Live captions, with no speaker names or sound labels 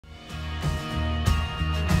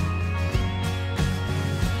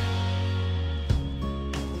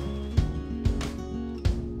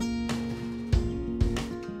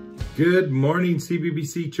Good morning,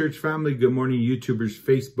 CBBC Church family. Good morning, YouTubers,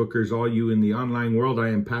 Facebookers, all you in the online world. I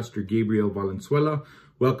am Pastor Gabriel Valenzuela.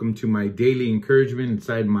 Welcome to my daily encouragement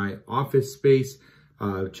inside my office space.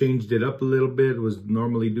 Changed it up a little bit. Was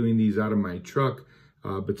normally doing these out of my truck,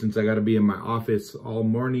 but since I got to be in my office all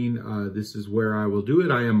morning, this is where I will do it.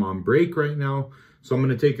 I am on break right now, so I'm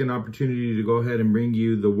going to take an opportunity to go ahead and bring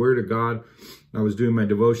you the Word of God. I was doing my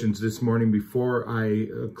devotions this morning before I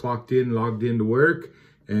logged into work.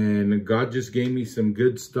 And God just gave me some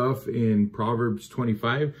good stuff in Proverbs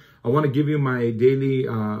 25. I want to give you my daily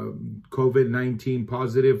COVID-19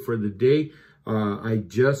 positive for the day. I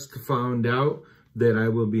just found out that I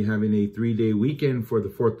will be having a 3-day weekend for the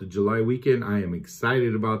 4th of July weekend. I am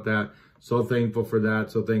excited about that. So thankful for that.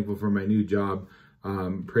 So thankful for my new job.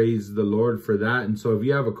 Praise the Lord for that. And so if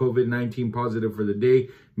you have a COVID-19 positive for the day,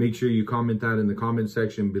 make sure you comment that in the comment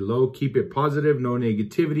section below. Keep it positive, no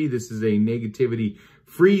negativity. This is a negativity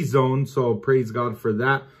free zone, so praise God for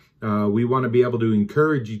that. We want to be able to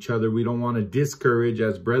encourage each other. We don't want to discourage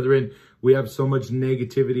as brethren. We have so much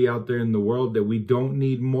negativity out there in the world that we don't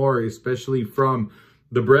need more, especially from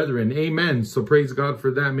the brethren. Amen. So praise God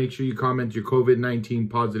for that. Make sure you comment your COVID-19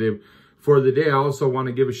 positive for the day. I also want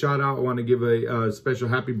to give a shout out. I want to give a special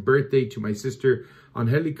happy birthday to my sister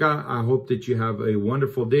Angelica. I hope that you have a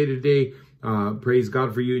wonderful day today. Praise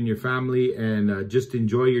God for you and your family, and just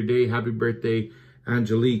enjoy your day. Happy birthday,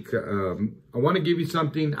 Angelique. I want to give you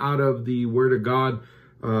something out of the Word of God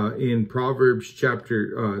in Proverbs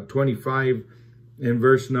chapter 25 and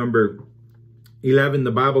verse number 11.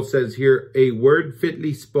 The Bible says here, a word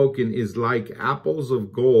fitly spoken is like apples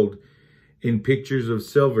of gold in pictures of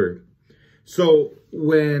silver. So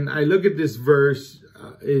when I look at this verse,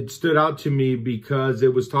 it stood out to me because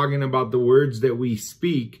it was talking about the words that we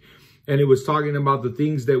speak, and it was talking about the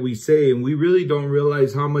things that we say, and we really don't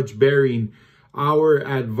realize how much bearing our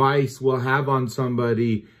advice will have on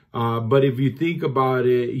somebody. But if you think about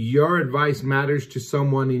it, your advice matters to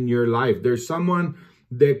someone in your life. There's someone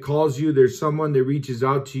that calls you. There's someone that reaches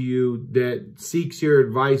out to you that seeks your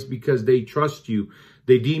advice because they trust you.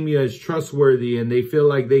 They deem you as trustworthy, and they feel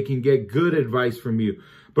like they can get good advice from you.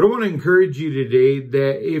 But I want to encourage you today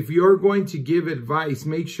that if you're going to give advice,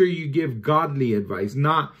 make sure you give godly advice,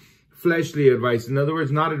 not fleshly advice. In other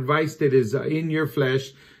words, not advice that is in your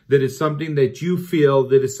flesh, that is something that you feel,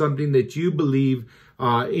 that is something that you believe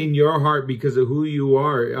in your heart because of who you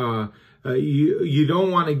are. You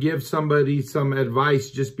don't want to give somebody some advice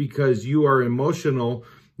just because you are emotional,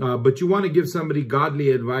 but you want to give somebody godly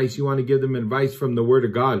advice. You want to give them advice from the Word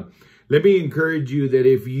of God. Let me encourage you that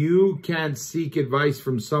if you can't seek advice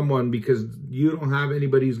from someone because you don't have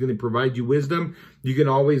anybody who's going to provide you wisdom, you can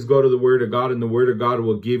always go to the Word of God, and the Word of God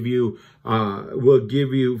will give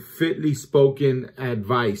you fitly spoken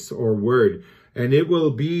advice or word. And it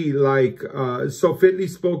will be like, so fitly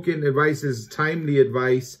spoken advice is timely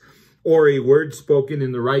advice or a word spoken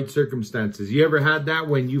in the right circumstances. You ever had that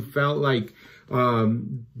when you felt like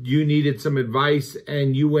you needed some advice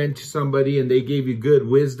and you went to somebody and they gave you good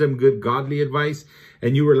wisdom, good godly advice,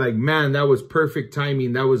 and you were like, man, that was perfect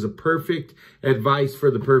timing. That was a perfect advice for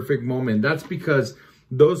the perfect moment. That's because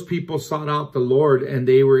those people sought out the Lord and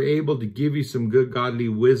they were able to give you some good godly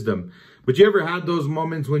wisdom. But you ever had those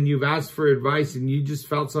moments when you've asked for advice and you just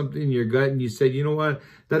felt something in your gut and you said, you know what,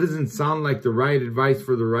 that doesn't sound like the right advice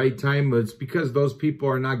for the right time? But it's because those people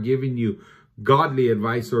are not giving you godly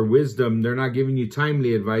advice or wisdom. They're not giving you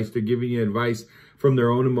timely advice. They're giving you advice from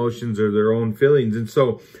their own emotions or their own feelings. And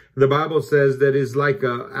so the Bible says that is like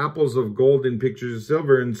apples of gold in pictures of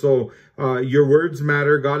silver. And so your words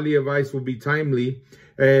matter. Godly advice will be timely,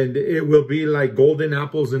 and it will be like golden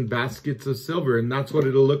apples in baskets of silver. And that's what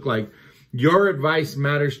it'll look like. Your advice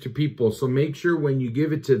matters to people. So make sure when you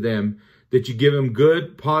give it to them that you give them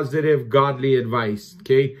good, positive, godly advice.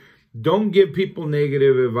 Okay. Don't give people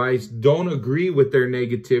negative advice. Don't agree with their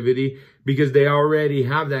negativity because they already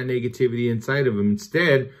have that negativity inside of them.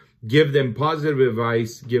 Instead, give them positive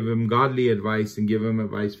advice, give them godly advice, and give them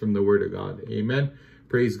advice from the Word of God. Amen.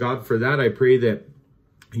 Praise God for that. I pray that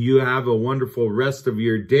you have a wonderful rest of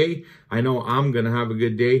your day. I know I'm going to have a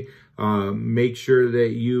good day. Make sure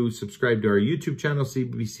that you subscribe to our YouTube channel,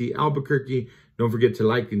 CBBC Albuquerque. Don't forget to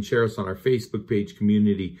like and share us on our Facebook page,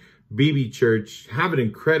 Community BB Church. Have an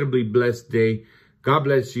incredibly blessed day. God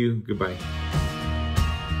bless you. Goodbye.